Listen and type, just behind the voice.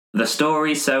The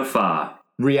story so far.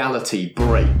 Reality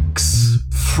breaks.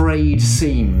 Frayed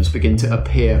seams begin to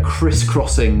appear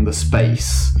crisscrossing the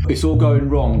space. It's all going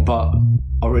wrong, but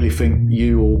I really think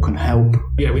you all can help.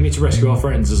 Yeah, we need to rescue our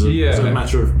friends as a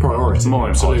matter of priority.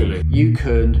 Absolutely. You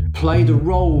can play the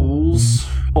roles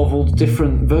of all the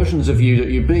different versions of you that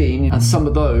you've been, and some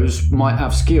of those might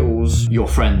have skills. Your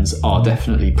friends are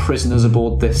definitely prisoners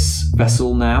aboard this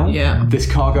vessel now. Yeah. This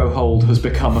cargo hold has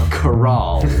become a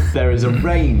corral. There is a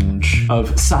range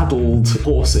of saddled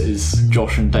horses.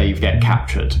 Josh and Dave get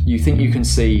captured. You think you can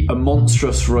see a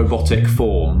monstrous robotic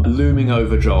form looming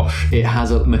over Josh. It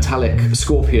has a metallic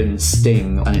scorpion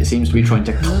sting, and it seems to be trying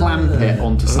to clamp it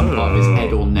onto some part of his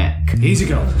head or neck. Easy,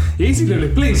 girl. Easy,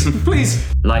 Lily. Please,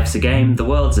 please. Life's a game, the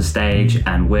world's a stage,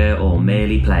 and we're all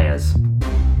merely players.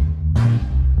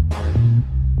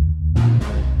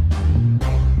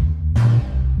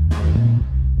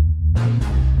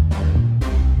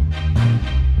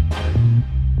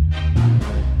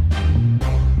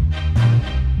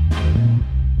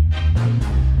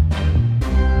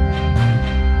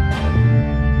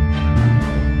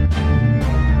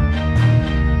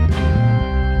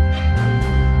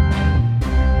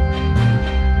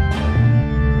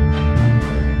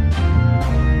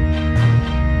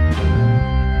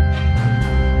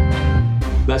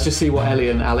 Let's just see what Ellie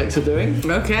and Alex are doing.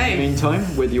 Okay.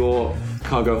 Meantime, with your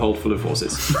cargo hold full of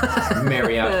horses.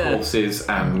 Myriad horses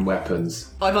and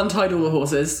weapons. I've untied all the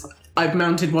horses. I've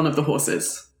mounted one of the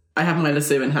horses. I have my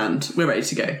lasso in hand. We're ready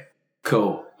to go.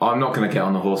 Cool. I'm not going to get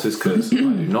on the horses because I do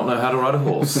not know how to ride a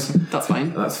horse. That's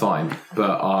fine. That's fine.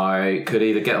 But I could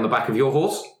either get on the back of your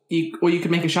horse. Or you could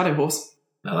make a shadow horse.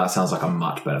 Now that sounds like a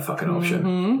much better fucking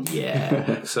option.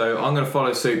 Yeah. So I'm going to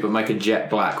follow suit but make a jet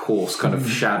black horse, kind of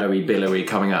shadowy, billowy,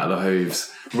 coming out of the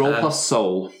hooves. Roll plus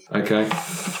soul. Okay.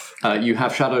 You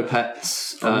have shadow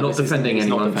pets. I'm not defending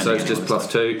anyone, so it's just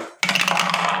plus 2.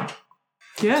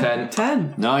 Yeah.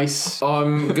 10. Nice.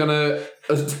 I'm going to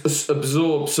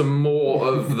absorb some more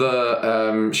of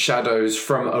the shadows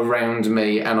from around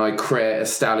me, and I create a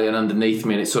stallion underneath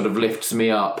me, and it sort of lifts me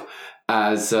up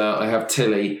as I have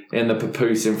Tilly in the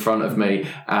papoose in front of me,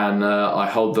 and I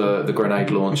hold the grenade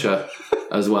launcher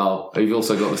as well. You've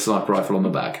also got the sniper rifle on the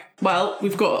back. Well,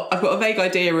 I've got a vague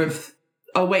idea of...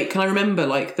 Oh, wait, can I remember,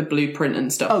 like, the blueprint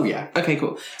and stuff? Oh, yeah. Okay,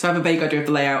 cool. So I have a vague idea of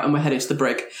the layout, and we're headed to the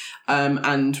brig.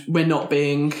 And we're not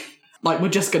being... Like, we're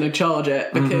just going to charge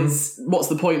it, because what's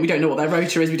the point? We don't know what their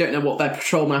rotor is, we don't know what their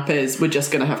patrol map is, we're just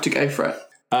going to have to go for it.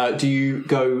 Do you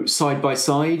go side by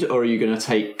side, or are you going to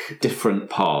take different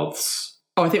paths?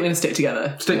 Oh, I think we're going to stick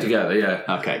together. Stick together,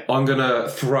 yeah. Okay. I'm going to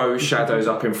throw shadows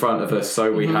up in front of us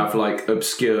so we have, like,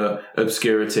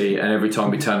 obscurity, and every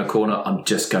time we turn a corner, I'm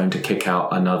just going to kick out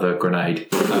another grenade.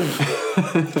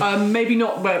 Maybe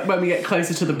not when we get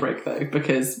closer to the brig, though,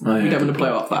 because we don't want to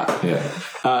blow up that.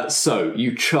 Yeah. So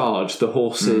you charge the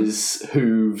horses'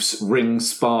 hooves, ring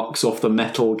sparks off the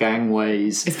metal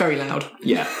gangways. It's very loud.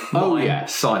 Yeah. Oh, yeah.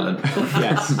 Silent.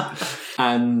 Yes.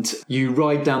 And you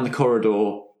ride down the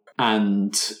corridor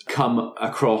and come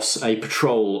across a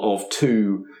patrol of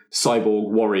 2 cyborg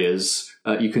warriors.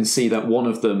 You can see that one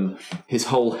of them, his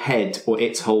whole head, or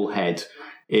its whole head,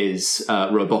 is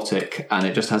robotic, and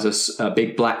it just has a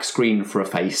big black screen for a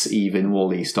face, Eve in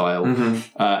Wall-E style.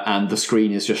 And the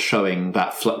screen is just showing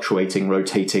that fluctuating,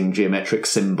 rotating geometric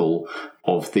symbol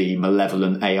of the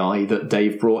malevolent AI that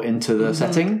Dave brought into the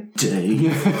setting.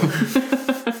 Dave.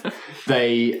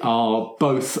 They are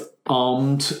both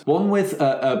armed, one with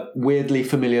a weirdly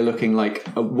familiar looking, like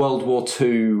a World War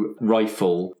II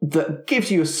rifle that gives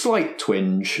you a slight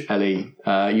twinge, Ellie.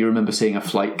 You remember seeing a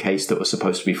flight case that was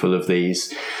supposed to be full of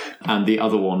these. And the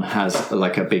other one has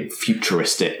like a big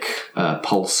futuristic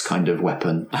pulse kind of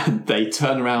weapon. And they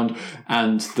turn around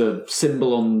and the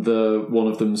symbol on the one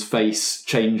of them's face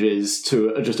changes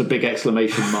to just a big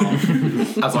exclamation mark.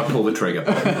 As I pull the trigger.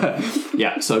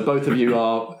 Yeah, so both of you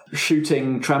are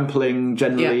shooting, trampling,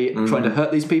 generally trying to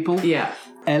hurt these people. Yeah.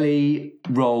 Ellie,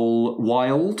 roll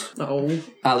wild. Oh.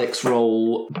 Alex,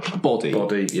 roll body.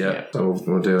 Body, yeah. So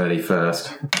we'll do Ellie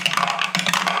first.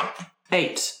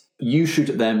 8. You shoot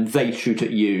at them, they shoot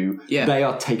at you. Yeah. They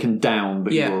are taken down,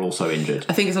 but you are also injured.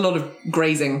 I think it's a lot of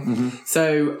grazing.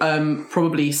 So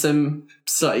probably some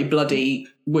slightly bloody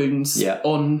wounds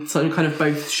on some kind of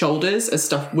both shoulders as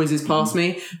stuff whizzes past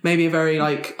me. Maybe a very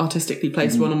like artistically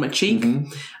placed one on my cheek.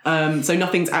 So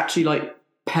nothing's actually like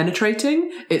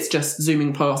penetrating. It's just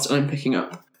zooming past and I'm picking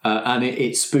up. And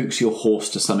it spooks your horse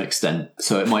to some extent.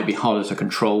 So it might be harder to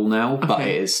control now, but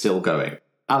it is still going.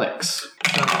 Alex.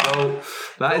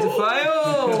 That is a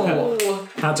fail!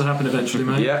 Had to happen eventually,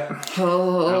 mate. Yeah.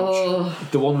 Oh.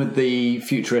 The one with the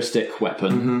futuristic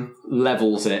weapon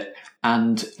levels it,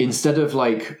 and instead of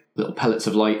like little pellets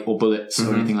of light or bullets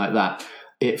or anything like that,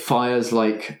 it fires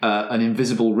like an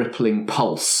invisible rippling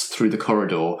pulse through the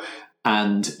corridor,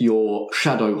 and your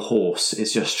shadow horse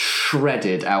is just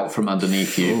shredded out from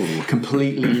underneath you,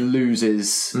 completely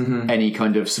loses any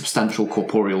kind of substantial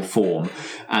corporeal form,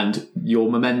 and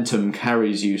your momentum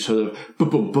carries you sort of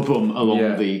boom, boom, boom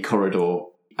along the corridor.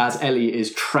 As Ellie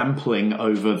is trampling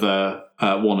over the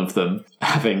one of them,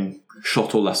 having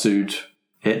shot or lassoed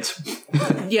it.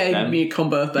 Yeah, me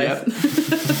combo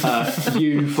both.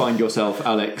 You find yourself,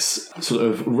 Alex, sort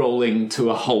of rolling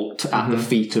to a halt at the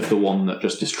feet of the one that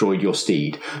just destroyed your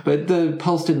steed. But the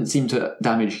pulse didn't seem to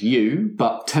damage you,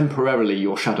 but temporarily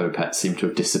your shadow pets seem to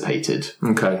have dissipated.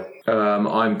 Okay.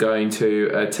 I'm going to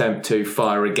attempt to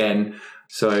fire again.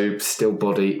 So, still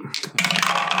body.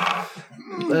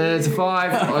 There's a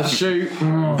 5. I shoot.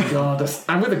 Oh, God.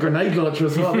 And with a grenade launcher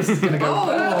as well. This is going to go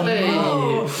badly.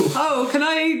 Oh, can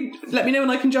I... Let me know when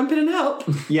I can jump in and help.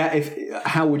 Yeah,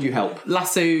 how would you help?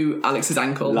 Lasso Alex's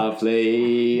ankle.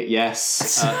 Lovely.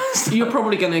 Yes. You're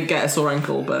probably going to get a sore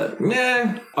ankle, but...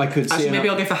 Yeah. I could see... Actually, maybe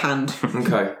I'll go for hand.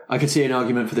 Okay. I could see an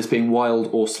argument for this being wild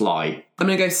or sly. I'm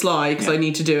going to go sly, because I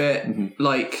need to do it,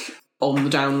 like, on the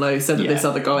down low, so that this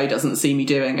other guy doesn't see me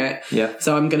doing it. Yeah.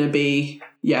 So I'm going to be...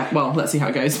 Yeah, well, let's see how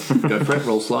it goes. Go for it.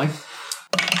 Roll sly.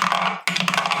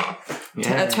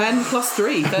 10 plus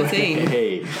 3, 13.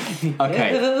 Okay.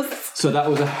 Yes. So that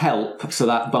was a help. So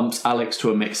that bumps Alex to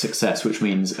a mixed success, which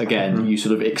means, again, you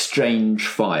sort of exchange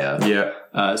fire.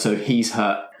 Yeah. So he's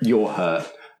hurt, you're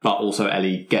hurt, but also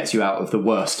Ellie gets you out of the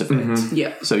worst of it.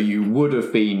 Yeah. So you would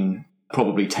have been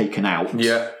probably taken out.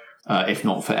 Yeah. If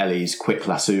not for Ellie's quick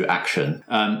lasso action.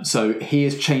 So he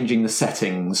is changing the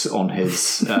settings on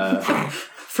his...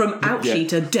 From ouchie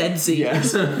to dead Z.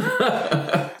 Yes.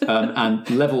 And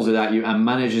levels it at you and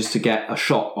manages to get a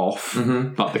shot off,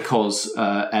 but because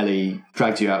Ellie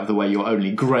drags you out of the way, you're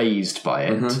only grazed by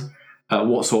it.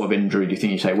 What sort of injury do you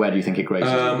think you take? Where do you think it grazes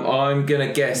you? I'm going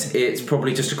to guess it's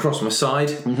probably just across my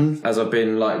side. As I've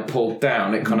been like pulled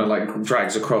down, it kind of like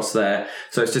drags across there.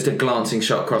 So it's just a glancing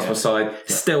shot across my side.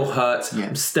 Still hurts.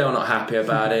 I'm still not happy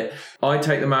about it. I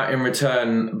take them out in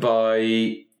return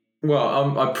by...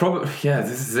 Well, I probably... Yeah,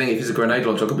 this is the thing. If it's a grenade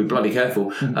launcher, I've got to be bloody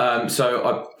careful. So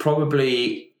I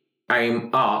probably aim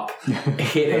up,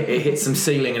 hit it, it hits some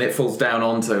ceiling and it falls down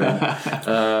onto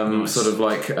him. Sort of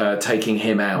like taking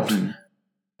him out.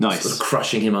 Nice. Sort of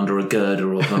crushing him under a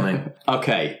girder or something.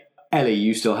 Okay. Ellie,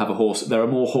 you still have a horse. There are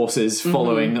more horses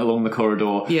following along the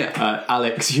corridor. Yeah.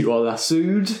 Alex, you are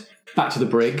lassoed. Back to the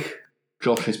brig.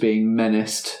 Josh is being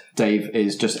menaced. Dave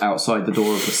is just outside the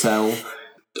door of the cell.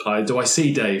 Do I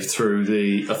see Dave through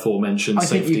the aforementioned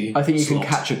safety I think you slot? can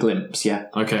catch a glimpse, yeah.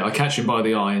 Okay, I catch him by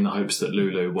the eye in the hopes that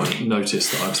Lulu won't notice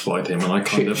that I've spied him, and I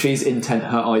kind of... She's intent,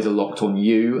 her eyes are locked on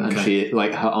you, and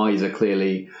her eyes are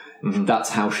clearly... That's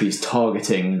how she's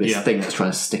targeting this thing that's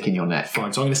trying to stick in your neck.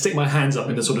 Fine, so I'm going to stick my hands up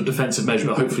in a sort of defensive measure,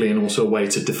 but hopefully in also a way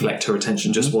to deflect her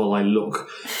attention just while I lock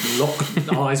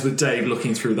eyes with Dave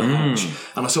looking through the hatch.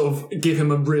 And I sort of give him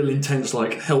a real intense,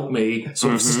 like, help me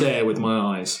sort of stare with my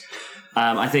eyes.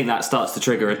 I think that starts to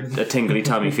trigger a tingly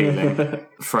tummy feeling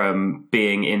from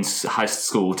being in heist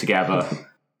school together,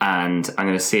 and I'm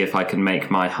going to see if I can make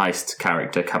my heist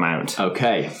character come out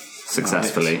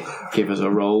successfully. Right. Give us a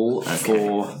roll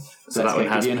for... So that one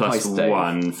has plus heist,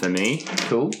 1 for me.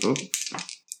 Cool.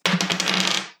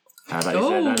 That is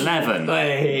an 11.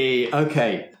 Hey,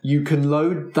 okay. You can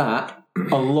load that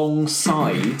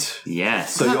alongside...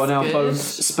 Yes. So you're now both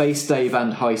Space Dave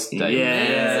and Heist Dave.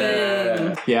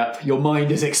 Yeah. Yep, your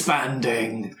mind is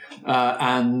expanding.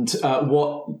 And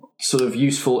what sort of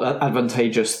useful,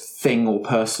 advantageous thing or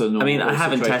person or I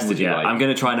haven't tested yet. Like? I'm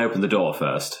going to try and open the door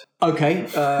first. Okay.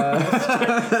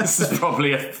 This is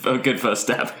probably a good first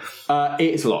step.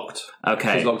 It's locked.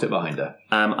 Okay. She's locked it behind her.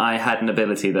 I had an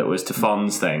ability that was to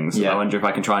fonz things. Yeah. I wonder if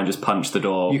I can try and just punch the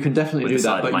door. You can definitely do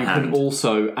that, but you can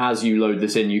also, as you load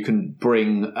this in, you can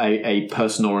bring a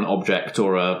person or an object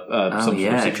or some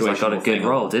sort of situation. I got a good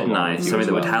roll, didn't I? Something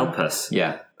that would help us.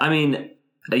 Yeah. I mean,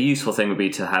 a useful thing would be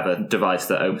to have a device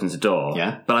that opens a door.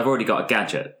 Yeah. But I've already got a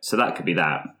gadget, so that could be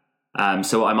that.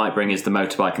 So what I might bring is the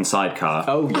motorbike and sidecar.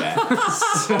 Oh, yeah.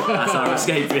 As our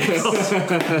escape vehicle.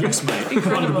 Yes, mate.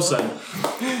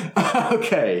 100%.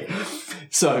 Okay.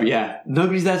 So, yeah.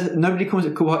 Nobody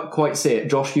can quite see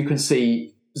it. Josh, you can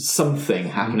see something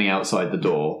happening outside the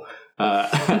door.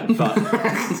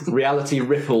 But reality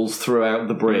ripples throughout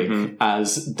the brig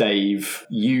as Dave,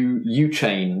 you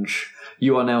change.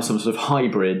 You are now some sort of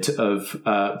hybrid of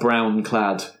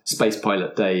brown-clad space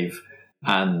pilot Dave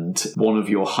and one of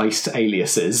your heist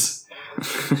aliases.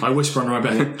 I whisper under my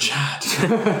breath, Chad.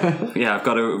 Yeah, I've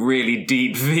got a really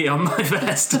deep V on my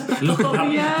vest. Look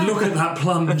at that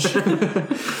plunge.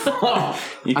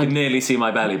 You can nearly see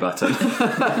my belly button.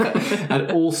 And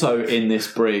also in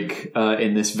this brig,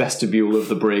 in this vestibule of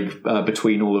the brig,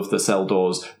 between all of the cell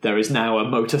doors, there is now a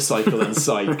motorcycle and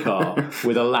sidecar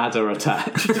with a ladder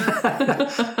attached.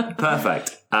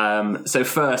 Perfect. So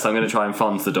first I'm going to try and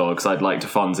fonz the door because I'd like to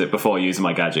fonz it before using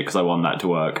my gadget because I want that to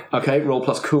work. Okay, roll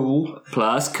plus cool.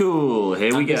 Plus cool.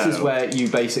 Here we go. This is where you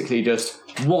basically just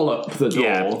wallop the door.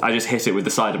 Yeah, I just hit it with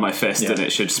the side of my fist and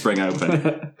it should spring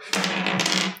open.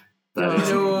 That is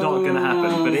not going to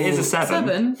happen, but it is a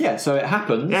 7. Yeah, so it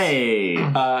happens. Yay!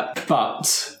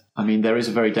 But, I mean, there is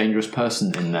a very dangerous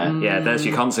person in there. Yeah, there's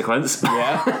your consequence.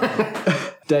 Yeah.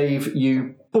 Dave,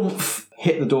 you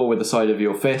hit the door with the side of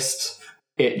your fist.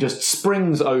 It just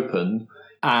springs open,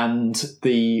 and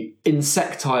the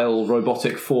insectile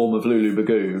robotic form of Lulu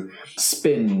Bagoo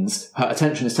spins. Her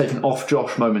attention is taken off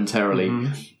Josh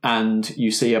momentarily, and you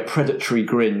see a predatory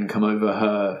grin come over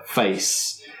her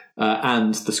face,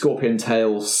 and the scorpion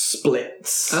tail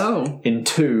splits in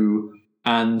two,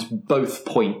 and both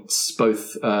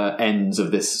ends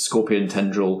of this scorpion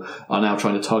tendril are now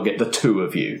trying to target the two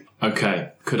of you.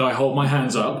 Okay, could I hold my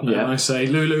hands up and I say,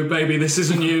 Lulu, baby, this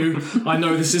isn't you. I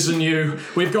know this isn't you.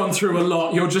 We've gone through a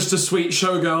lot. You're just a sweet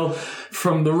showgirl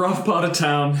from the rough part of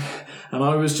town, and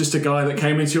I was just a guy that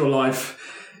came into your life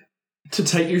to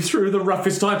take you through the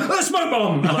roughest time. A smoke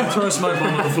bomb! And I throw a smoke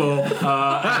bomb on the floor,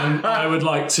 and I would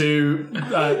like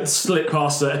to slip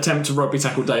past it, attempt to rugby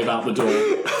tackle Dave out the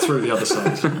door through the other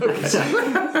side.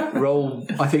 Okay. Roll,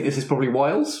 I think this is probably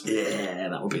Wiles. Yeah,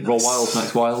 that would be nice. Roll Wiles,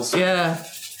 Max Wiles. Yeah.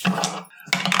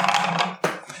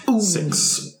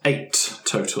 6, 8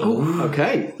 total.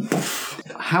 Okay.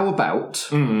 How about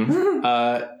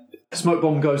smoke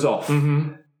bomb goes off.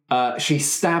 She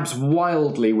stabs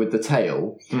wildly with the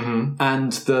tail,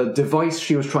 and the device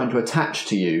she was trying to attach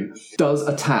to you does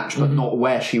attach, but not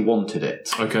where she wanted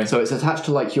it. Okay. So it's attached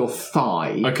to like your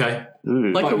thigh. Okay.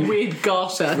 Like a weird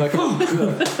garter.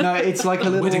 No, it's like a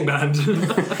little wedding band.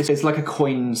 It's like a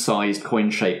coin-sized,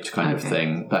 coin-shaped kind of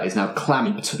thing that is now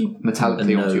clamped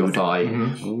metallically onto your thigh.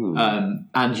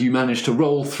 And you manage to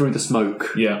roll through the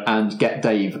smoke and get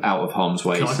Dave out of harm's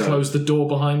way. Can I close the door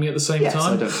behind me at the same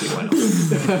time? I don't see why not.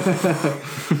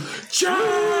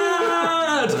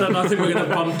 Chad! And I think we're going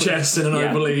to bump chests in an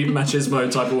overly machismo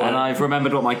type of way. And I've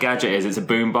remembered what my gadget is. It's a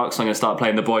boombox, so I'm going to start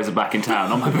playing The Boys Are Back in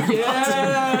Town on my boombox.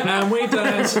 Yeah! And we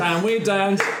dance, and we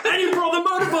dance. And you brought the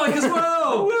motorbike as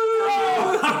well!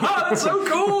 That's so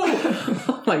cool!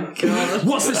 Oh my god.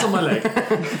 What's this on my leg?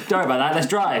 Don't worry about that, let's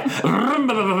drive. Jump on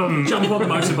the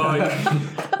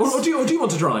motorbike. Or do you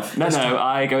want to drive? No,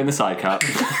 I go in the sidecar.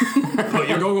 Put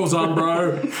your goggles on,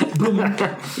 bro.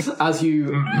 As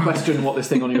you question what this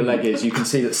thing on your leg is, you can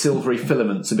see that silvery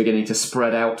filaments are beginning to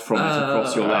spread out from it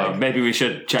across your leg. Maybe we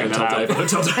should check that out. Don't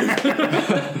tell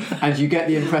Dave. And you get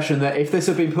the impression that if this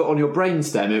had been put on your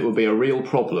brainstem, it would be a real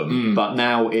problem. But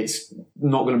now it's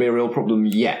not going to be a real problem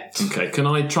yet. Okay, can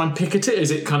I try and pick at it?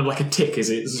 Is it kind of like a tick? Is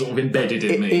it sort of embedded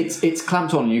in me? It's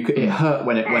clamped on. It hurt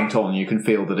when it went on. You can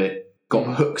feel that it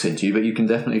got hooks into you, but you can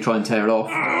definitely try and tear it off.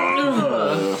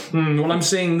 Well, I'm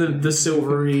seeing the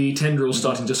silvery tendrils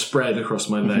starting to spread across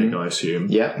my leg, I assume.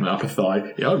 Yeah. My upper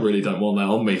thigh. Yeah, I really don't want that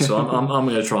on me, so I'm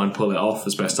going to try and pull it off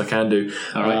as best I can do.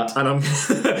 All right. And I'm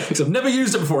because I've never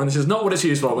used it before, and this is not what it's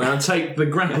used for. I'm going to take the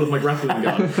grapple of my grappling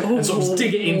gun and sort of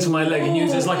dig it into my leg and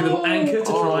use it as like a little anchor to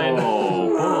try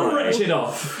and wrench it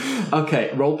off.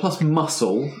 Okay, roll plus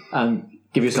muscle and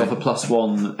give yourself a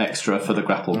 +1 extra for the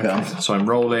grapple gun. So I'm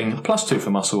rolling +2 for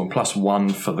muscle and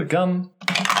 +1 for the gun.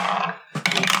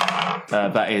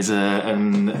 That is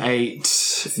an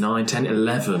 8, 9, 10,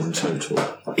 11 total.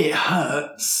 It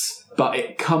hurts, but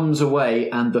it comes away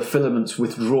and the filaments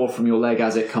withdraw from your leg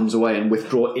as it comes away and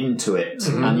withdraw into it.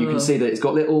 And you can see that it's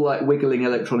got little like wiggling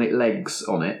electronic legs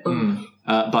on it,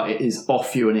 but it is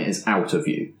off you and it is out of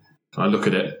you. I look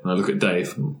at it, and I look at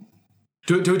Dave.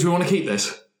 Do we want to keep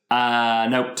this?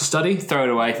 No. To study? Throw it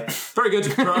away. Very good.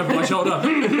 Throw it over my shoulder.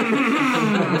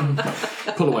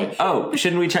 Pull away. Oh,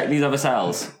 shouldn't we check these other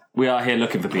cells? We are here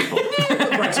looking for people.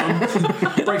 Brakes on.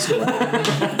 Brakes on.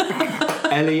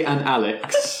 Ellie and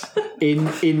Alex,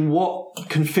 in what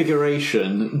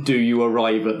configuration do you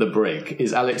arrive at the brig?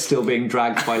 Is Alex still being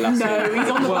dragged by Lassie? No, he's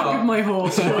on the back of my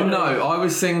horse. No, I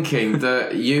was thinking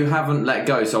that you haven't let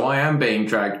go, so I am being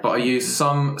dragged, but I use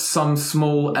some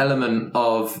small element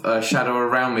of shadow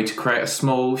around me to create a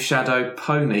small shadow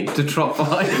pony to trot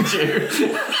behind you.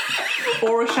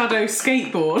 Or a shadow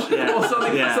skateboard. Yeah. Or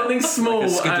something small. Like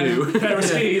a skidoo. and Pair of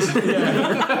skis.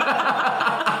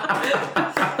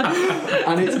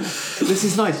 And this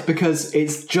is nice because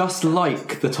it's just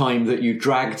like the time that you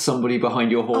dragged somebody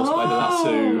behind your horse by the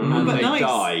lasso and but they nice.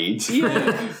 died.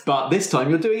 Yeah. But this time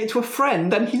you're doing it to a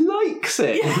friend and he likes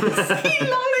it. He likes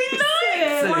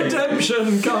it.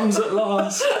 Redemption comes at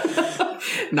last.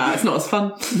 No, it's not as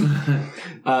fun.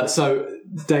 So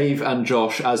Dave and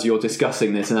Josh, as you're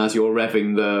discussing this and as you're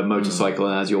revving the motorcycle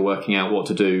and as you're working out what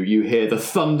to do, you hear the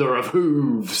thunder of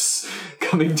hooves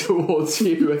coming towards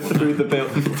you through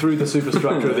the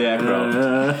superstructure of the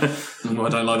aircraft. I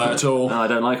don't like that at all. No, I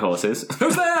don't like horses.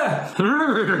 Who's there?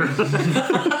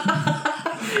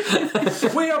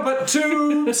 We are but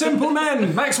two simple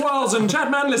men, Max Wiles and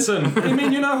Chad Manlison. We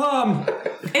mean you no harm.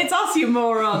 It's us, you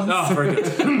morons. Oh, very good.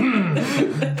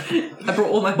 I brought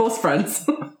all my horse friends.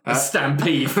 a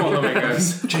stampede following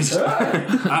us. Jesus.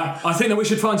 I think that we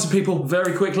should find some people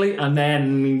very quickly and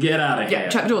then get out of here. Yeah,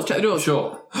 check the doors.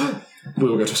 Sure. We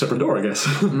will go to a separate door, I guess.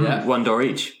 Yeah, one door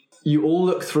each. You all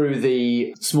look through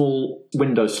the small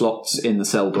window slots in the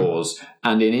cell doors,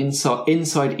 and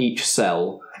inside each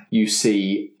cell you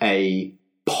see a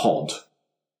pod,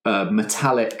 a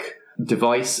metallic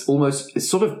device, almost it's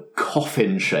sort of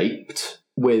coffin-shaped,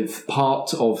 with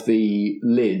part of the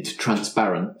lid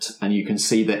transparent, and you can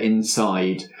see that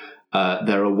inside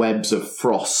there are webs of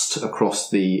frost across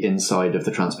the inside of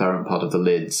the transparent part of the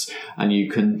lids, and you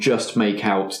can just make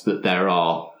out that there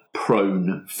are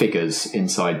prone figures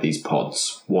inside these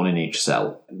pods, one in each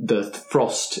cell. The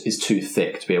frost is too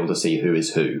thick to be able to see who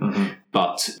is who,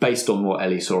 but based on what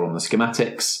Ellie saw on the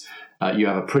schematics, you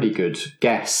have a pretty good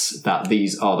guess that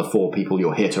these are the 4 people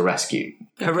you're here to rescue.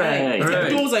 Hooray! Let's get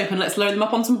the doors open, let's load them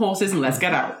up on some horses and let's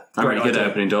get out. I'm really good at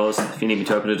opening doors. If you need me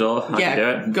to open a door, I can do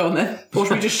it. Go on then. Or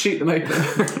should we just shoot them open?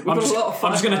 I'm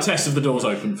just going to test if the door's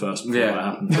open first before that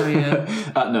happens. Oh,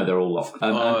 yeah. No, they're all locked.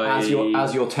 And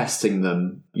as you're testing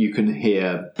them, you can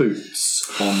hear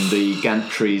boots on the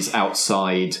gantries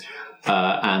outside,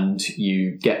 and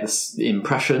you get this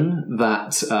impression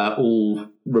that all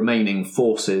remaining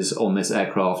forces on this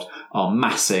aircraft are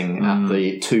massing at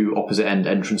the 2 opposite end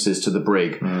entrances to the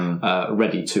brig,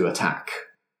 ready to attack.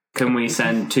 Can we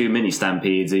send 2 mini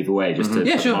stampedes either way just to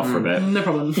put them off for a bit? No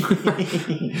problem.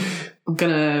 I'm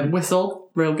gonna whistle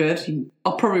real good.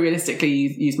 I'll probably realistically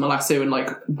use my lasso and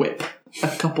whip a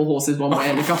couple horses one way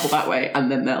and a couple that way, and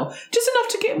then they'll just enough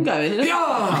to get them going.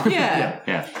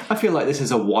 Yeah. I feel like this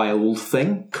is a wild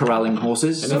thing, corralling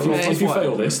horses. And if you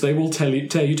fail this, they will tear you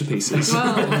to pieces.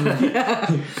 Well, yeah.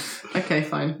 Okay,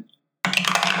 fine.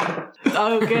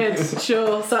 Oh, good.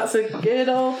 Sure. So that's a good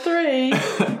old 3.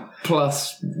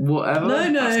 Plus whatever?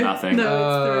 No. That's nothing. No,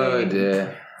 Oh it's 3.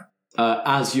 dear.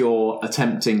 As you're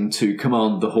attempting to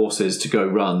command the horses to go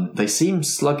run, they seem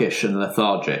sluggish and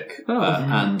lethargic.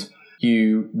 And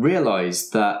you realise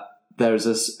that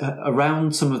there's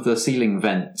around some of the ceiling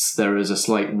vents, there is a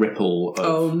slight ripple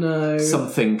of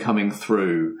something coming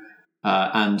through.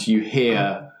 And you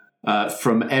hear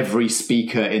from every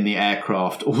speaker in the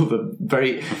aircraft all the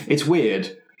it's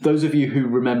weird. Those of you who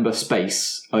remember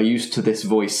space are used to this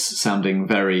voice sounding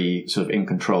very sort of in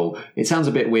control. It sounds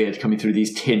a bit weird coming through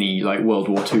these tinny, World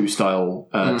War II style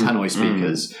tannoy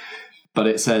speakers. But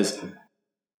it says,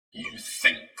 "You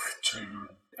think to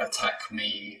attack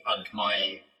me and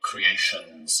my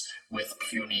creations with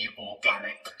puny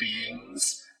organic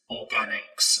beings?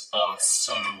 Organics are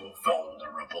so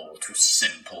vulnerable to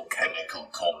simple chemical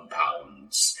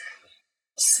compounds.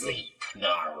 Sleep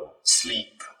now.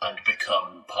 Sleep and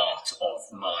become part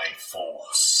of my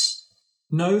force."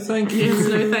 No, thank you. Yes,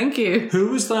 no, thank you. Who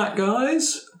was that,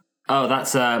 guys? Oh,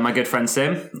 that's my good friend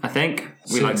Sim, I think.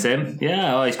 We like Sim.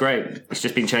 Yeah, he's great. He's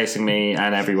just been chasing me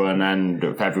and everyone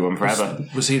forever.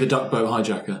 Was he the duck boat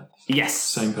hijacker? Yes.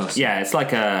 Same person. Yeah, it's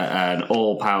like an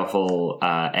all-powerful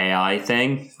AI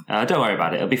thing. Don't worry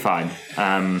about it. It'll be fine.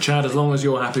 Chad, as long as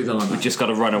you're happy, then I'm happy. We've just got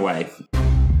to run away.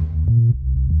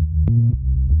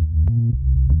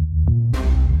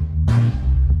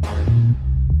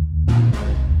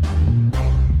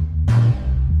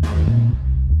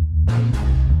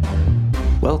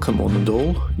 Welcome one and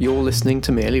all, you're listening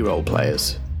to Merely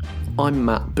Roleplayers. I'm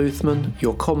Matt Boothman,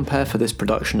 your compere for this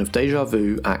production of Deja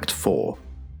Vu Act 4.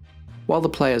 While the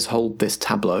players hold this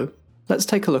tableau, let's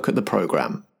take a look at the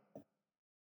programme.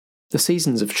 The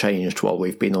seasons have changed while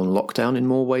we've been on lockdown in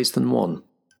more ways than one.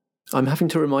 I'm having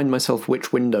to remind myself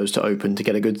which windows to open to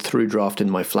get a good through draft in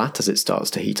my flat as it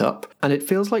starts to heat up, and it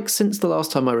feels like since the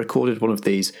last time I recorded one of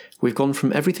these, we've gone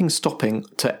from everything stopping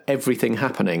to everything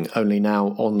happening, only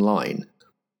now online.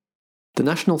 The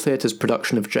National Theatre's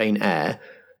production of Jane Eyre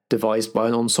devised by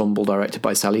an ensemble directed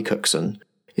by Sally Cookson,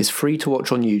 is free to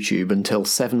watch on YouTube until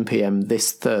 7 p.m.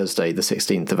 this Thursday, the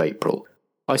 16th of April.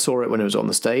 I saw it when it was on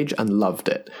the stage and loved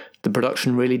it. The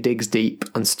production really digs deep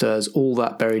and stirs all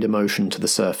that buried emotion to the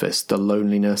surface, the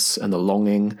loneliness and the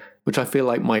longing, which I feel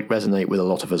like might resonate with a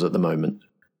lot of us at the moment.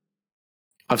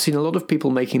 I've seen a lot of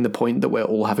people making the point that we're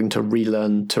all having to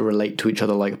relearn to relate to each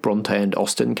other like Bronte and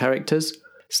Austen characters,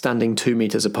 standing 2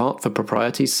 meters apart for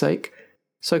propriety's sake,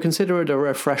 so consider it a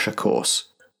refresher course,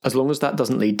 as long as that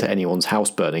doesn't lead to anyone's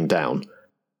house burning down.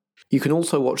 You can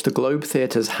also watch the Globe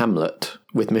Theatre's Hamlet,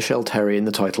 with Michelle Terry in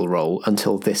the title role,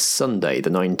 until this Sunday, the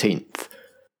 19th.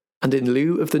 And in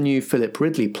lieu of the new Philip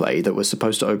Ridley play that was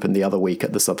supposed to open the other week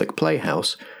at the Southwark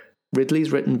Playhouse,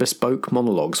 Ridley's written bespoke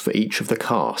monologues for each of the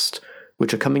cast,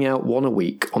 which are coming out one a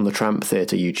week on the Tramp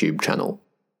Theatre YouTube channel.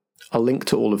 I'll link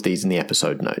to all of these in the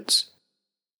episode notes.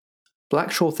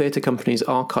 Blackshaw Theatre Company's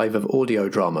archive of audio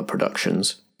drama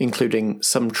productions, including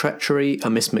Some Treachery, a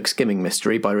Miss McSkimming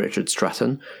mystery by Richard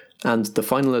Stratton, and The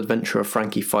Final Adventure of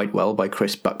Frankie Fightwell by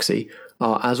Chris Buxey,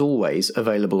 are, as always,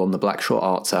 available on the Blackshaw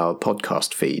Arts Hour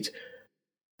podcast feed.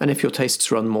 And if your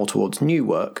tastes run more towards new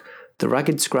work, the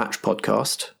Ragged Scratch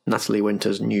podcast, Natalie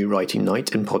Winter's new writing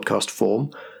night in podcast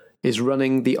form, is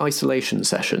running the Isolation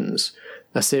Sessions,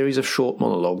 a series of short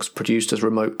monologues produced as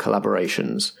remote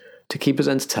collaborations, to keep us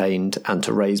entertained and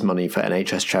to raise money for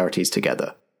NHS charities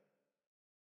together.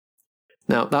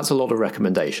 Now, that's a lot of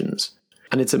recommendations.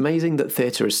 And it's amazing that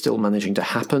theatre is still managing to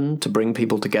happen, to bring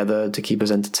people together, to keep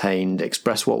us entertained,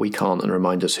 express what we can't and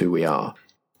remind us who we are.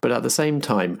 But at the same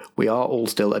time, we are all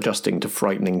still adjusting to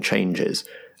frightening changes,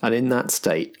 and in that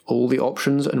state, all the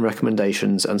options and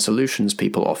recommendations and solutions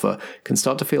people offer can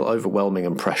start to feel overwhelming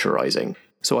and pressurising.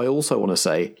 So I also want to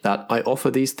say that I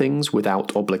offer these things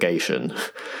without obligation.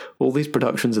 All these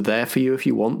productions are there for you if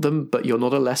you want them, but you're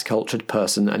not a less cultured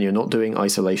person and you're not doing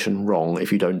isolation wrong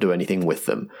if you don't do anything with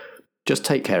them. Just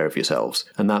take care of yourselves,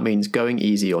 and that means going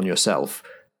easy on yourself,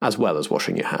 as well as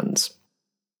washing your hands.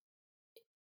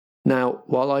 Now,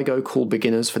 while I go cool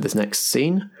beginners for this next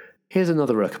scene, here's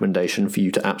another recommendation for you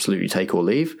to absolutely take or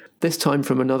leave, this time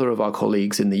from another of our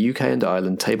colleagues in the UK and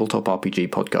Ireland tabletop RPG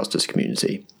podcasters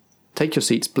community. Take your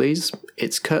seats, please.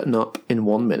 It's curtain up in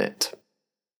 1 minute.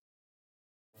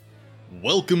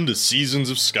 Welcome to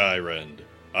Seasons of Skyrend.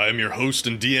 I am your host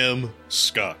and DM,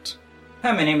 Scott.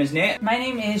 Hi, my name is Nate. My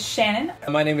name is Shannon.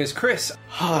 And my name is Chris.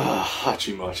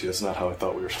 Hachimachi, that's not how I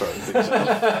thought we were starting things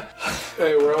off.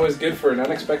 Hey, we're always good for an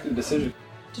unexpected decision.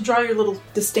 To draw your little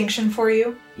distinction for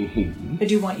you, I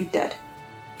do want you dead.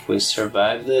 If we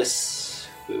survive this,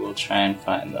 we will try and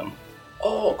find them.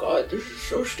 Oh god, this is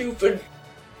so stupid.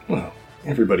 Well,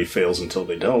 everybody fails until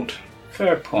they don't.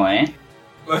 Fair point.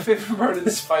 My favorite part of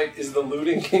this fight is the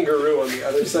looting kangaroo on the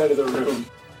other side of the room.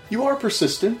 You are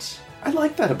persistent. I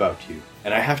like that about you.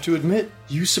 And I have to admit,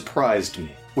 you surprised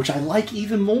me, which I like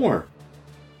even more.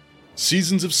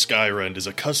 Seasons of Skyrend is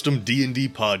a custom D&D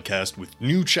podcast with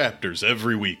new chapters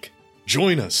every week.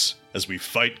 Join us as we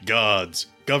fight gods,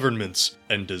 governments,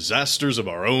 and disasters of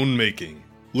our own making.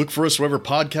 Look for us wherever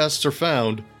podcasts are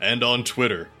found and on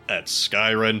Twitter at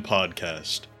Skyrend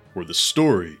Podcast, where the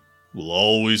story will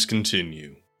always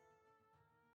continue.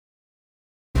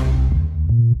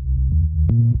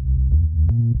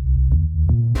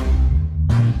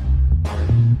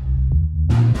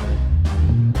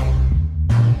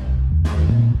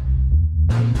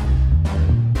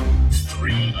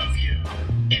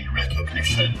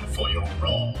 For your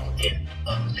role in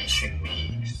unleashing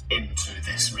me into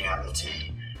this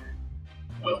reality,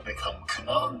 will become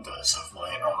commanders of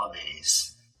my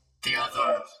armies. The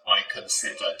other I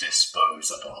consider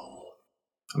disposable.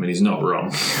 I mean, he's not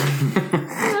wrong.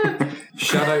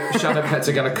 Shadow Pets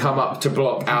are going to come up to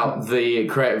block out the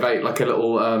Creative 8 like a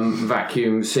little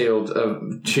vacuum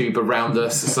sealed tube around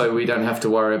us, so we don't have to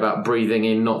worry about breathing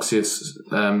in noxious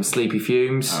sleepy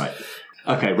fumes. All right.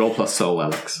 Okay, roll plus soul,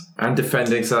 Alex. And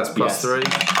defending, so that's plus 3.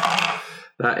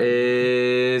 That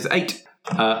is 8.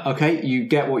 Okay, you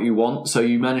get what you want, so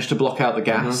you manage to block out the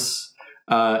gas.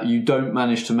 You don't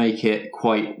manage to make it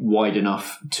quite wide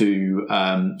enough to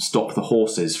stop the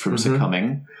horses from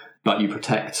succumbing, but you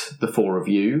protect the 4 of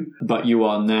you. But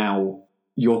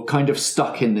you're kind of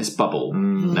stuck in this bubble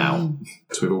now.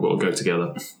 So we've all got to go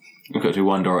together. We've got to do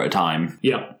one door at a time.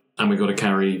 Yeah. And we've got to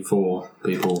carry 4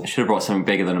 people. I should have brought something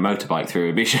bigger than a motorbike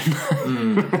through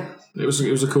Abishan. It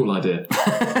was a cool idea.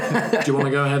 Do you want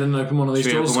to go ahead and open one of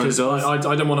these doors? Because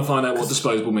I don't want to find out what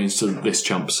disposable means to this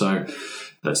chump, so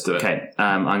let's do it. Okay,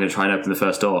 I'm going to try and open the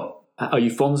first door. Are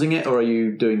you fonzing it, or are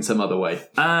you doing some other way?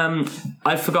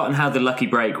 I've forgotten how the lucky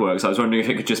break works. I was wondering if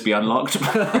it could just be unlocked.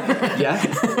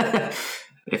 Yeah.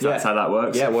 if that's how that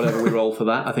works. Yeah, whatever we roll for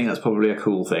that. I think that's probably a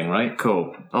cool thing, right?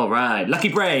 Cool. All right, lucky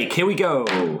break. Here we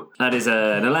go. That is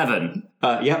an 11.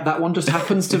 Yeah, that one just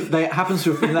happens to have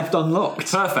been left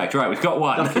unlocked. Perfect. Right, we've got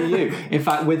one. Lucky you. In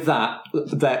fact, with that,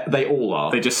 they all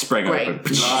are. They just spring open.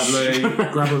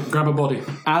 grab a body.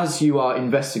 As you are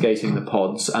investigating the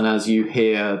pods, and as you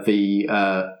hear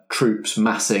the troops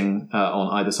massing on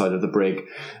either side of the brig,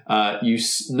 you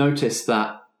notice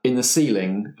that in the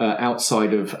ceiling,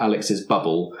 outside of Alex's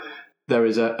bubble, there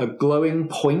is a glowing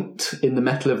point in the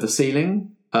metal of the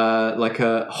ceiling, like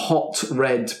a hot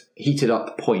red heated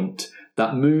up point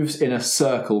that moves in a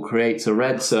circle, creates a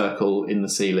red circle in the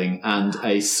ceiling, and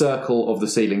a circle of the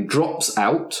ceiling drops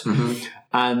out.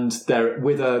 And there,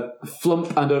 with a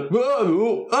flump and a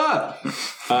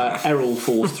Errol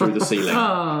falls through the ceiling.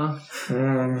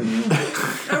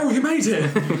 Errol, you made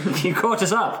it! You caught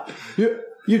us up.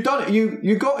 You've done it.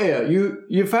 You got here.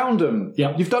 You found them.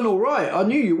 Yep. You've done all right. I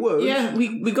knew you would. Yeah,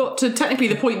 we got to technically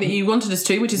the point that you wanted us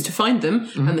to, which is to find them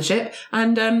and the ship.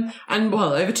 And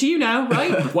well, over to you now,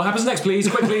 right? What happens next, please?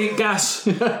 Quickly, gas.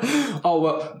 Oh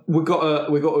well, we got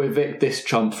to evict this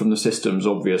chump from the systems.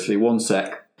 Obviously, 1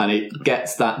 sec, and it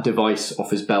gets that device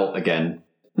off his belt again.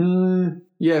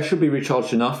 Yeah, should be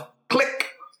recharged enough.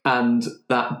 Click, and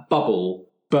that bubble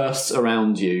bursts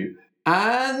around you.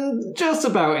 And just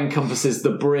about encompasses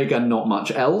the brig and not much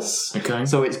else. Okay.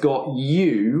 So it's got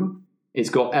you,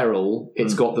 it's got Errol,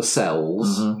 it's got the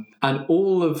cells, and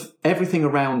everything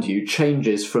around you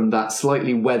changes from that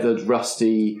slightly weathered,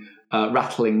 rusty,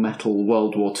 rattling metal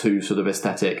World War II sort of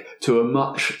aesthetic to a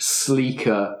much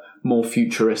sleeker, more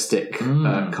futuristic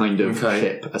kind of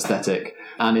ship aesthetic.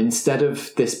 And instead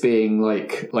of this being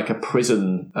like a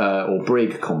prison or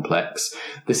brig complex,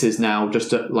 this is now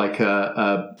just like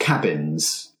a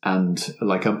cabins and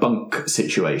like a bunk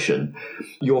situation.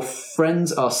 Your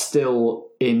friends are still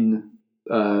in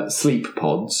sleep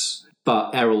pods,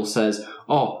 but Errol says,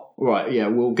 "Oh, right, yeah,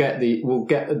 we'll wake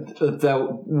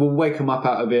them up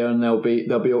out of here, and they'll be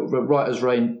right as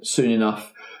rain soon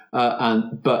enough."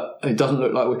 But it doesn't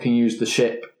look like we can use the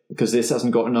ship because this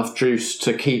hasn't got enough juice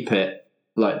to keep it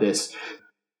like this.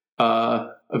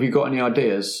 Have you got any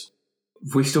ideas?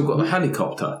 Have we still got the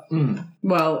helicopter?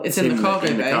 Well, it's in the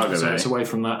cargo bay. So it's away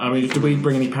from that. I mean, do we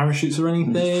bring any parachutes or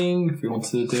anything? If we want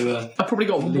to do a... I've probably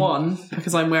got one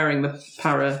because I'm wearing the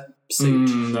para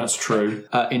suit. That's true.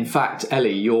 In fact,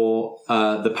 Ellie,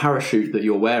 the parachute that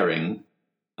you're wearing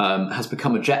has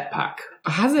become a jetpack.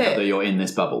 Has it? That you're in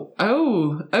this bubble.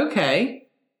 Oh, okay.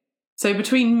 So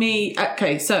between me...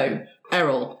 Okay, so,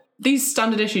 Errol, these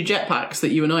standard issue jetpacks that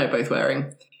you and I are both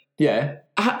wearing... Yeah.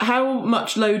 How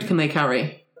much load can they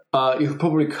carry? You could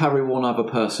probably carry one other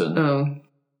person. Oh,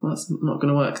 well, that's not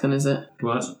going to work then, is it?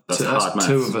 Well, that's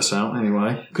two of us out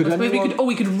anyway.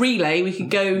 We could relay. We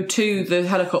could go to the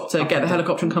helicopter, get the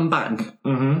helicopter, and come back.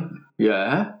 Mm-hmm.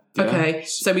 Yeah. Okay,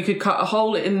 so we could cut a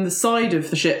hole in the side of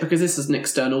the ship because this is an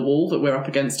external wall that we're up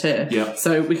against here. Yeah.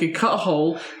 So we could cut a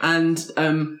hole, and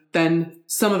then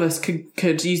some of us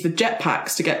could use the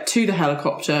jetpacks to get to the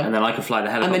helicopter, and then I could fly the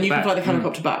helicopter. And then you back. can fly the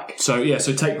helicopter back. So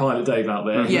take Pilot Dave out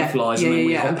there. He flies, and then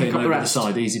we hop in over the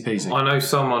side, easy peasy. I know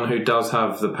someone who does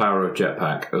have the power of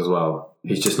jetpack as well.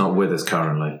 He's just not with us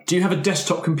currently. Do you have a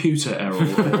desktop computer, Errol,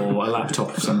 or a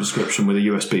laptop of some description with a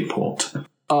USB port?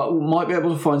 Might be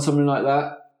able to find something like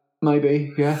that.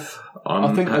 Maybe, yeah.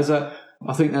 I think there's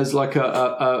like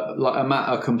a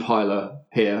Matter compiler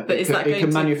here. But it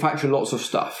can manufacture lots of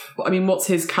stuff. I mean, what's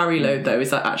his carry load though?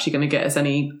 Is that actually going to get us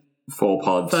any 4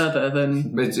 pods further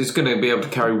than? It's going to be able to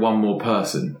carry one more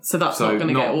person. So that's not going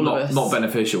to get all of us. Not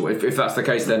beneficial. If that's the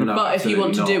case, then no. But if you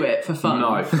want to do it for fun, no.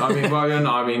 I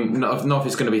mean, not if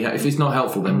it's going to be. If it's not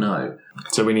helpful, then no.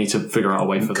 So we need to figure out a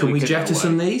way for them. Can we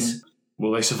jettison these?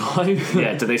 Will they survive?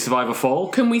 Yeah, do they survive a fall?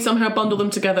 Can we somehow bundle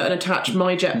them together and attach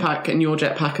my jetpack and your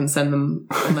jetpack and send them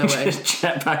on their way?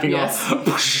 Jetpacking off.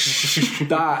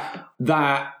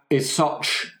 That is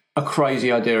such a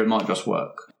crazy idea, it might just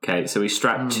work. Okay, so we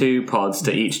strap 2 pods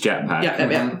to each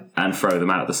jetpack and throw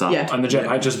them out the side. Yeah. And the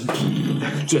jetpack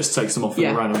just takes them off in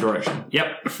a random direction.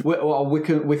 Yep.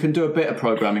 We can do a bit of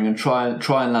programming and try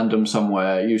and land them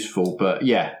somewhere useful, but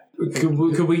yeah.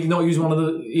 Could we not use one of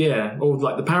the or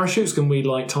like the parachutes? Can we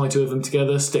like tie 2 of them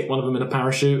together, stick one of them in a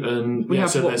parachute, and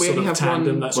so they're sort of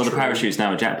tandem? That's the parachute's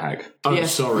now a jetpack. Oh,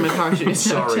 yes, sorry. My parachute is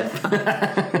sorry.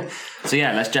 So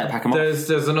yeah, let's jetpack them off.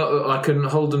 There's another. I can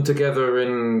hold them together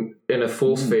in a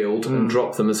force field and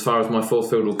drop them as far as my force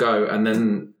field will go, and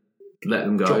then let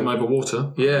them go. Drop them over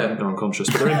water. Yeah, they're unconscious,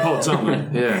 but they're in pods,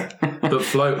 aren't they? Yeah, but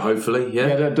float hopefully.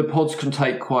 Yeah, the pods can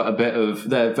take quite a bit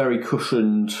of. They're very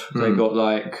cushioned. They've got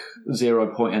like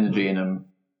 0 point energy in them.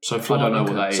 So fly, I don't know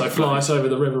what that is. So fly us over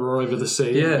the river or over the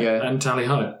sea, and tally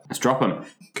ho. Let's drop them.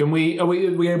 Are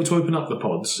we able to open up the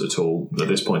pods at all at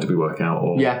this point? Did we work out?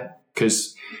 Or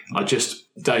because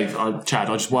Chad,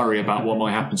 I just worry about what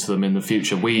might happen to them in the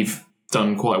future. We've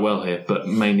done quite well here, but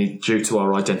mainly due to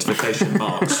our identification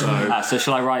marks. So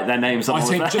shall I write their names on all of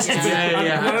them?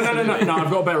 No,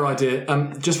 I've got a better idea.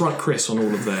 Just write Chris on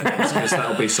all of their names, because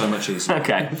that'll be so much easier.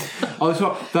 Okay.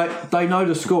 They know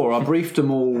the score. I briefed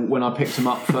them all when I picked them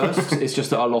up first. It's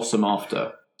just that I lost them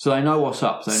after. So they know what's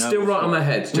up. They know still right on their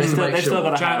heads, just to make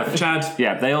sure. Chad.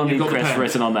 Yeah, they all need Chris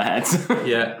written on their heads.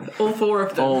 Yeah. All four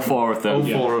of them. All four of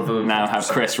them now have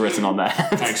Chris written on their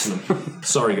heads. Excellent.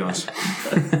 Sorry, guys.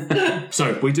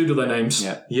 So, we doodle their names.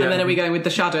 Yeah. And then are we going with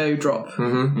the shadow drop?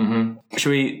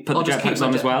 Should we put the jetpacks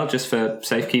on as well, just for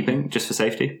safekeeping, just for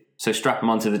safety? So strap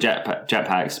them onto the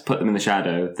jetpacks, put them in the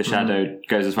shadow. The shadow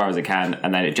goes as far as it can,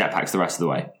 and then it jetpacks the rest of the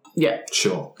way. Yeah.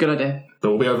 Sure. Good idea. But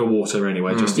we'll be over water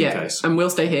anyway, just in case. And we'll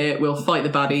stay here. We'll fight the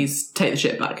baddies. Take the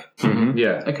ship back.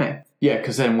 Yeah. Okay. Yeah,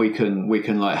 because then we can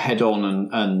like head on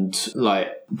and like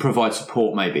provide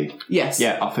support maybe. Yes.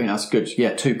 Yeah, I think that's good.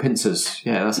 Yeah, 2 pincers.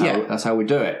 Yeah, that's how we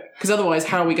do it. Because otherwise,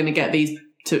 how are we going to get these?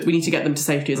 We need to get them to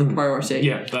safety as a priority.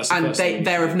 Yeah, that's the and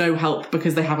they're of no help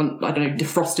because they haven't, I don't know,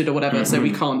 defrosted or whatever. So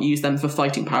we can't use them for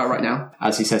fighting power right now.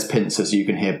 As he says pincers, you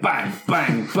can hear bang,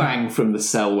 bang, bang from the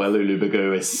cell where Lulu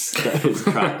Bagoo is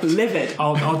trapped. Livid.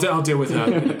 I'll deal with her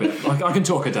in a bit. I can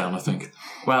talk her down, I think.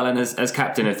 Well, and as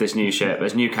captain of this new ship, we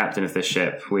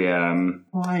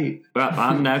Right. Well,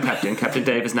 I'm now captain. Captain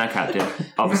Dave is now captain.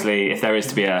 Obviously, if there is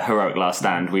to be a heroic last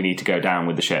stand, we need to go down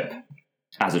with the ship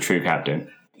as a true captain.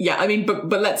 Yeah, I mean, but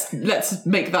let's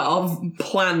make that our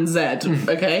plan Z,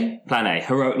 okay? Plan A,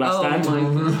 heroic last stand.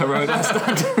 Heroic last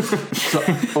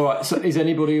stand. All right. So, is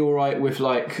anybody all right with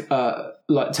like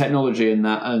technology in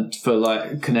that, and for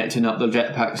like connecting up the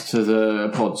jetpacks to the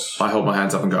pods? I hold my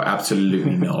hands up and go,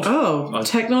 absolutely not. Oh,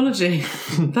 technology.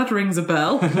 That rings a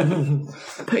bell.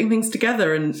 Putting things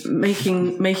together and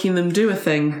making them do a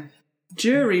thing.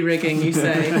 Jury rigging, you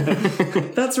say?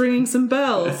 That's ringing some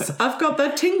bells. I've got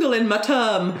that tingle in my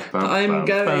term. I'm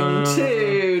going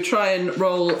to try and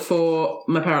roll for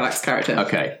my parallax character.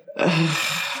 Okay.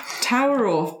 Tower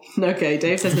or... Okay,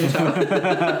 Dave says no tower.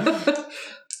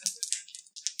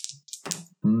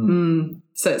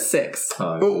 So it's 6.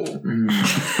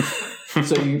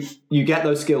 So you get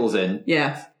those skills in.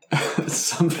 Yeah.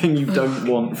 Something you don't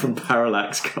want from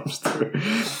parallax comes through.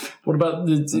 What about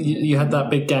you had that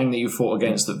big gang that you fought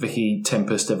against that Vicky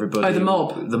Tempest everybody? Oh, the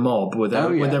mob. The mob. Were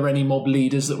there any mob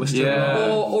leaders that were still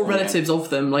or relatives of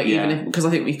them? Like even if, because I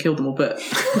think we killed them all, but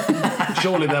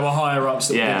surely there were higher ups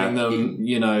that were giving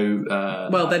them,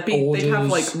 well, they'd have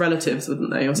like relatives,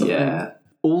 wouldn't they, or something? Yeah.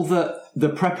 All the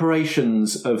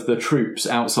preparations of the troops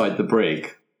outside the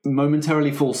brig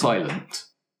momentarily fall silent.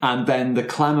 And then the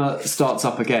clamour starts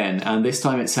up again, and this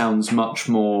time it sounds much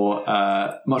more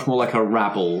like a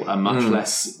rabble and much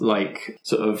less like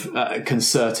sort of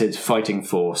concerted fighting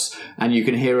force. And you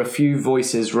can hear a few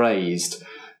voices raised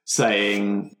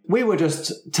saying, "We were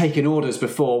just taking orders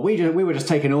before. We were just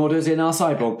taking orders in our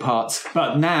cyborg parts,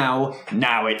 but now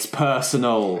it's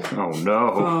personal." Oh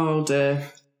no! Oh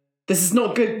dear. This is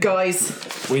not good,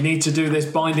 guys. We need to do this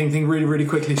binding thing really, really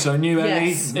quickly. So, Ellie,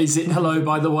 is it hello,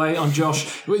 by the way? I'm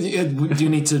Josh. Do you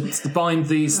need to bind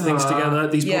these things together,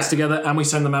 these pods together, and we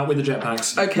send them out with the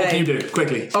jetpacks? Okay. What can you do?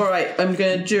 Quickly. All right, I'm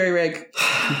going to jury rig.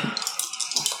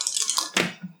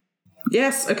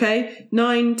 Yes, okay.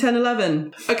 9, 10,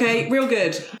 11. Okay, real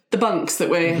good. The bunks that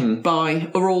we're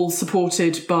by are all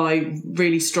supported by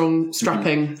really strong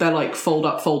strapping. They're like fold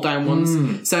up, fold down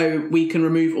ones. So we can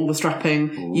remove all the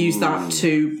strapping, use that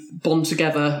to bond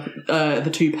together the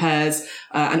 2 pairs,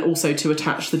 and also to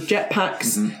attach the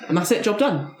jetpacks. And that's it, job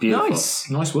done. Beautiful.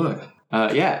 Nice work.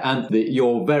 And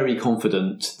you're very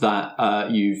confident that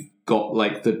you've got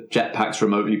like the jetpacks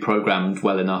remotely programmed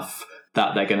well enough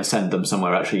that they're going to send them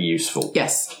somewhere actually useful.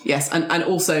 Yes. And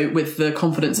also with the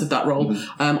confidence of that roll,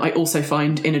 I also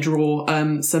find in a drawer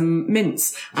some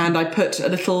mints, and I put a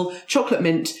little chocolate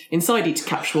mint inside each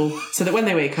capsule so that when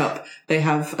they wake up, they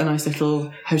have a nice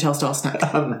little hotel-style snack.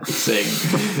 Amazing.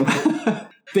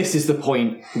 This is the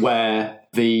point where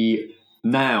the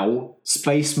now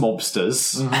space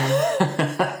mobsters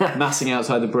massing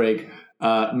outside the brig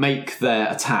make their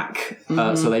attack.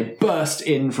 So they burst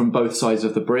in from both sides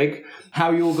of the brig.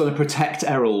 How are you all going to protect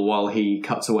Errol while he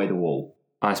cuts away the wall?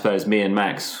 I suppose me and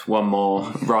Max, one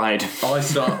more ride. I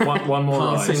start one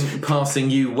more passing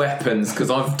you weapons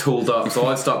because I've tooled up, so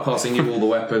I start passing you all the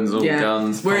weapons, all the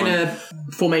guns. We're in a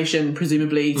formation,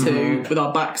 presumably, with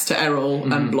our backs to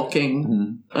Errol and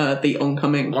blocking the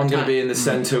oncoming I'm going to attack. be in the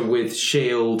centre with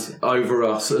shield over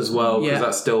us as well, because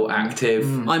that's still active.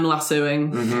 I'm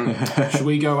lassoing. Should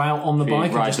we go out on the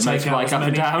bike ride and just the take out motorbike up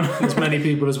and down? as many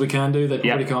people as we can do? They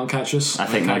probably can't catch us. I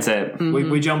think that's it.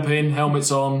 We jump in,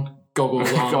 helmets on,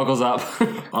 goggles on. Goggles up.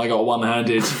 I got a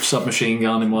one-handed submachine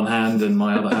gun in one hand, and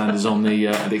my other hand is on the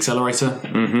accelerator.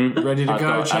 Mm-hmm. Ready to I've go,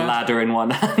 got Chad? a ladder in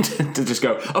one hand to just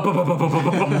go up, up, up, up, up,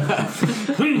 up,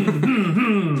 up.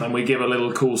 And we give a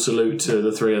little cool salute to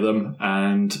the three of them,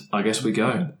 and I guess we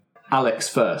go. Alex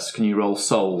first, can you roll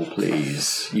soul,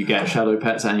 please? You get shadow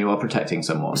pets and you are protecting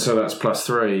someone. So that's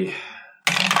 +3.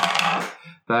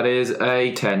 That is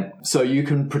a 10. So you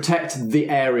can protect the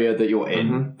area that you're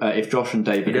in. If Josh and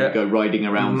Dave are going to go riding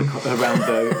around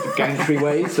the gantry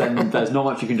ways, then there's not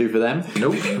much you can do for them.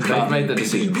 Nope, they've made the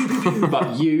decision.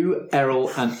 But you,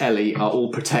 Errol, and Ellie are all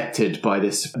protected by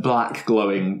this black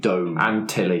glowing dome. And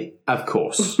Tilly. Of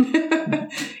course.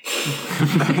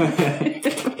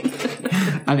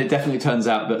 And it definitely turns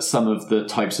out that some of the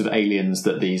types of aliens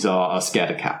that these are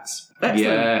scared of cats. Excellent.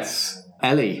 Yes.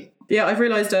 Ellie. Yeah, I've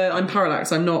realised I'm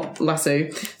parallax. I'm not lasso,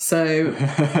 so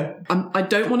I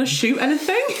don't want to shoot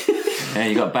anything. Yeah,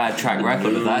 you got a bad track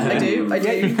record of that. I do.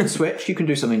 Yeah, you can switch. You can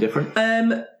do something different.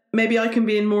 Maybe I can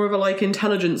be in more of a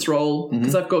intelligence role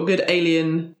because I've got good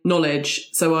alien knowledge,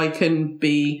 so I can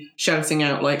be shouting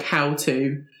out how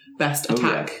to best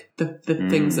attack the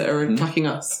things that are attacking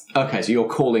us. Okay, so you're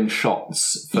calling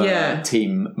shots for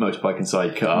Team Motorbike and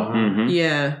Sidecar.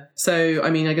 Yeah. So I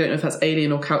don't know if that's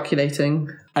alien or calculating.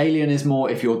 Alien is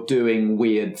more if you're doing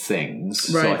weird things.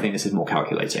 So I think this is more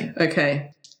calculating.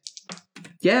 Okay.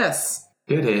 Yes.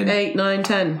 Get in. 8, 9,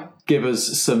 10. Give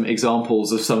us some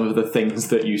examples of some of the things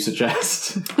that you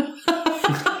suggest.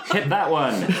 Hit that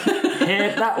one.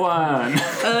 Hit that one.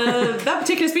 That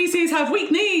particular species have weak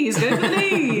knees. Go for the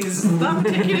knees. That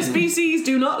particular species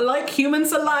do not like human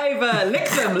saliva. Lick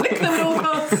them at all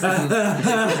costs.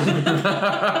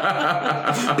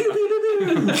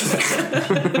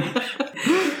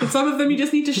 Some of them you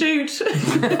just need to shoot.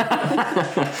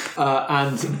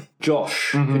 And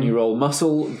Josh, can you roll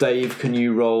muscle? Dave, can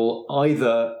you roll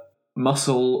either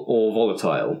muscle or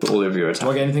volatile for all of your attacks?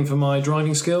 Do I get anything for my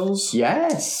driving skills?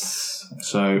 Yes.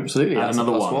 So absolutely, add that's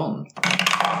another one.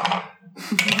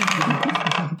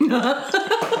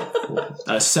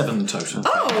 7 total.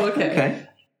 Oh, okay.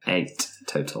 8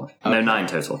 total. No, 9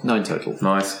 total. 9 total.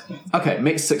 Nice. Okay,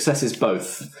 mixed successes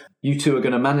both. You two are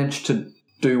going to manage to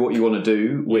do what you want to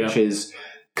do, which is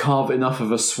carve enough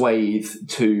of a swathe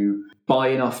to buy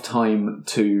enough time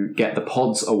to get the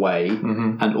pods away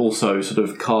and also sort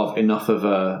of carve enough of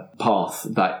a path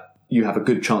that you have a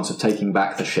good chance of taking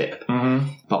back the ship.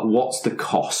 But what's the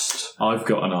cost? I've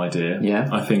got an idea. Yeah?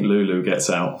 I think Lulu gets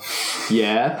out.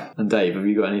 Yeah? And Dave, have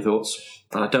you got any thoughts?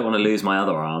 I don't want to lose my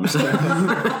other arms.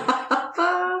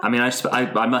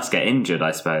 I must get injured,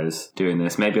 I suppose, doing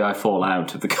this. Maybe I fall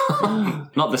out of the car.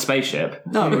 Not the spaceship.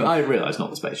 No, I realise not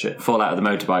the spaceship. Fall out of the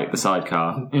motorbike, the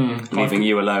sidecar, leaving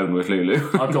you alone with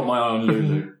Lulu. I've got my eye on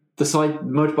Lulu. The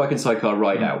motorbike and sidecar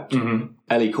ride out.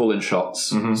 Ellie calling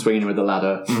shots, swinging with the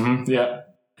ladder. Yeah.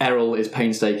 Errol is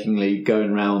painstakingly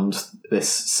going round this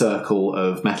circle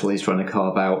of metal he's trying to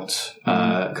carve out,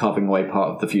 carving away part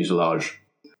of the fuselage.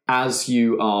 As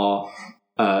you are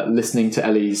listening to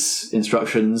Ellie's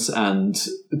instructions and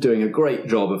doing a great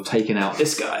job of taking out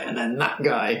this guy and then that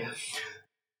guy,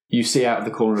 you see out of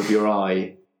the corner of your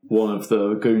eye one of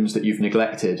the goons that you've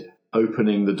neglected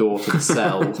opening the door to the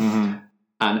cell,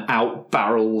 and out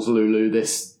barrels Lulu,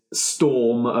 this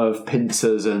storm of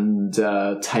pincers and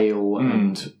tail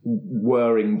and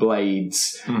whirring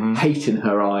blades, hate in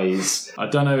her eyes. I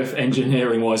don't know if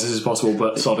engineering-wise this is possible,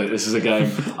 but sod it, this is a game.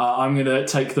 I'm going to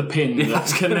take the pin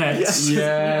that connects the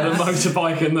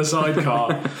motorbike and the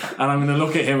sidecar, and I'm going to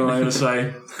look at him and I'm going to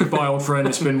say, goodbye, old friend,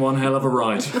 it's been one hell of a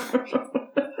ride.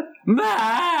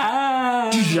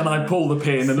 And I pull the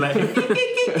pin and let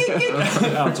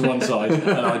him out to one side,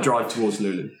 and I drive towards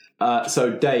Lulu.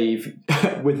 So Dave,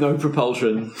 with no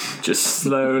propulsion, just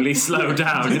slowly slow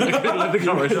down in the middle of the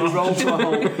corridor. You roll to a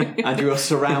hole, and you are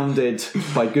surrounded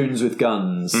by goons with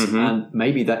guns. And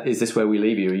maybe is this where we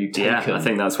leave you? Are you taken? Yeah, I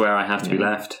think that's where I have to be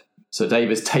left. So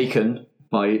Dave is taken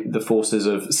by the forces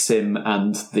of Sim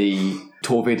and the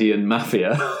Torvidian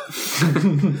Mafia.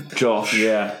 Josh.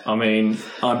 Yeah, I'm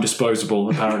disposable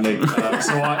apparently.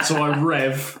 So I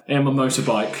rev in my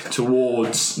motorbike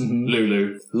towards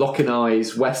Lulu. Locking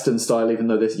eyes, Western style, even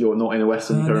though you're not in a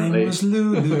Western currently. Name was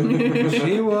Lulu.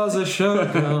 She was a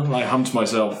showgirl. I humped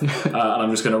myself, and I'm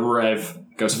just going to rev,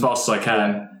 go as fast as I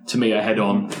can to meet her head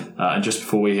on. And just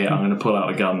before we hit, I'm going to pull out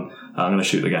a gun. I'm going to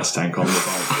shoot the gas tank on the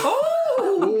bike.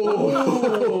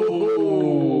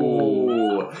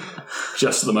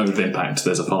 Just at the moment of impact,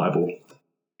 there's a fireball.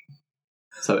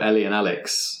 So Ellie and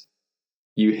Alex,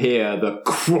 you hear the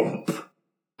crump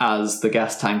as the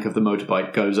gas tank of the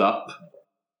motorbike goes up.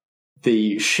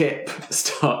 The ship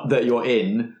that you're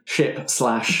in,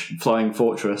 ship/flying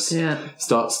fortress,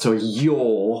 starts to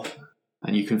yaw,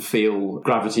 and you can feel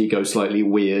gravity go slightly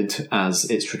weird as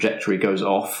its trajectory goes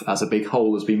off, as a big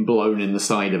hole has been blown in the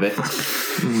side of it.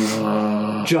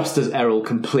 Just as Errol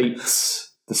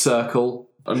completes the circle.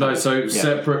 A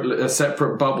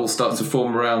separate bubble starts to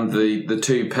form around the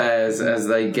two pairs as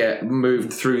they get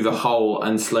moved through the hole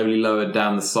and slowly lowered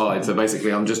down the side. So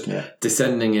basically, I'm just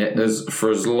descending it for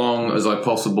as long as I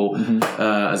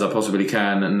possibly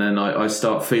can, and then I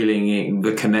start feeling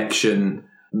the connection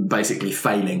basically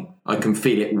failing. I can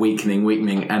feel it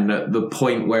weakening, and at the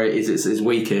point where it is its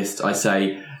weakest, I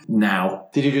say, now.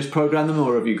 Did you just program them,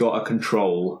 or have you got a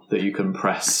control that you can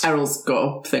press? Errol's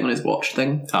got a thing on his watch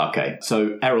thing. Okay,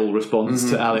 so Errol responds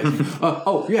to Alex.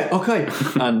 Okay.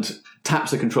 And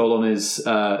taps the control on his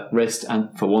wrist,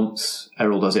 and for once,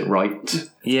 Errol does it right.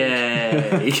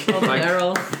 Yay!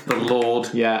 Errol. The Lord.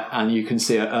 Yeah, and you can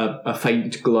see a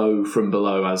faint glow from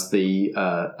below as the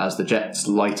jets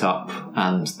light up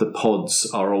and the pods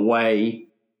are away.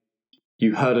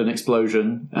 You heard an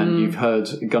explosion, and you've heard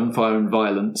gunfire and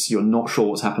violence. You're not sure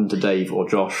what's happened to Dave or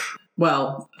Josh.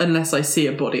 Well, unless I see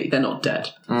a body, they're not dead.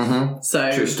 Mm-hmm.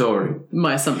 So true story.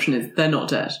 My assumption is they're not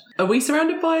dead. Are we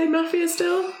surrounded by mafia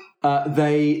still?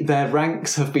 Their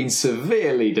ranks have been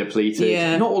severely depleted.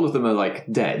 Yeah. Not all of them are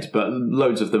dead, but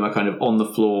loads of them are kind of on the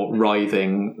floor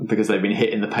writhing because they've been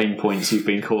hit in the pain points you've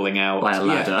been calling out. By a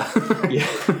ladder. Yeah.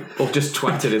 Or just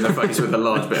twatted in the face with a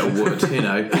large bit of wood,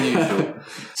 the usual.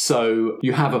 So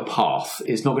you have a path.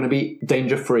 It's not going to be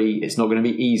danger-free. It's not going to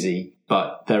be easy,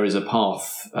 but there is a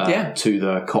path to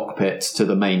the cockpit, to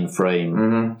the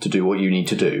mainframe, to do what you need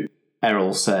to do.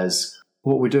 Errol says,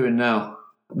 "What are we doing now?"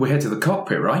 We head to the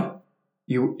cockpit, right?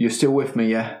 You're still with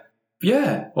me, yeah?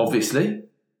 Yeah, obviously.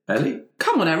 Ellie?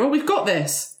 Come on, Errol, we've got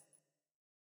this.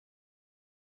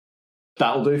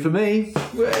 That'll do for me.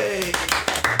 Way.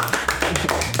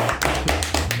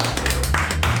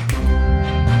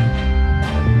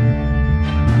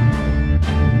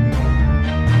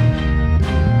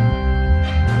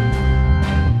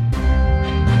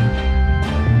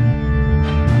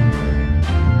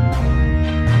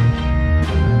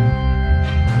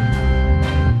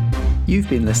 You've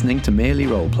been listening to Merely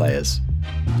Roleplayers.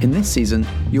 In this season,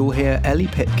 you'll hear Ellie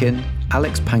Pitkin,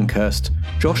 Alex Pankhurst,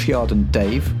 Josh Yarden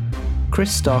Dave,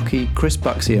 Chris Starkey, Chris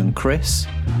Buxey and Chris,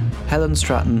 Helen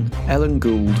Stratton, Ellen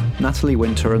Gould, Natalie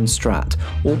Winter and Strat,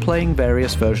 all playing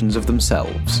various versions of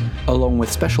themselves, along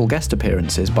with special guest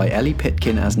appearances by Ellie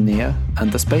Pitkin as Nia and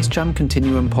the Space Jam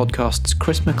Continuum podcast's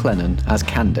Chris McLennan as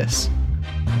Candice.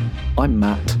 I'm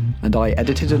Matt, and I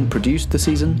edited and produced the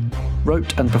season,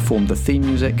 wrote and performed the theme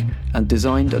music, and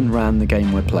designed and ran the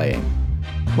game we're playing.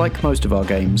 Like most of our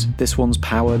games, this one's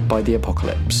powered by the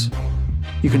Apocalypse.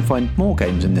 You can find more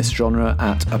games in this genre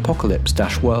at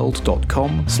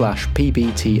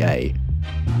apocalypse-world.com/pbta.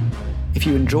 If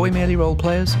you enjoy Merely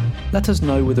Roleplayers, let us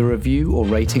know with a review or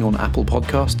rating on Apple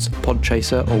Podcasts,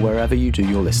 Podchaser, or wherever you do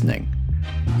your listening.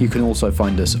 You can also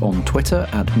find us on Twitter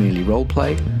at Merely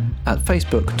Roleplay, at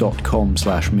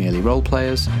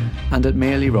facebook.com/merelyroleplayers, and at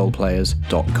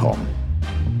merelyroleplayers.com.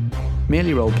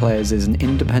 Merely Roleplayers is an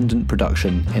independent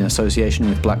production in association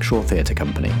with Blackshaw Theatre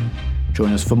Company.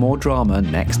 Join us for more drama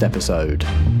next episode.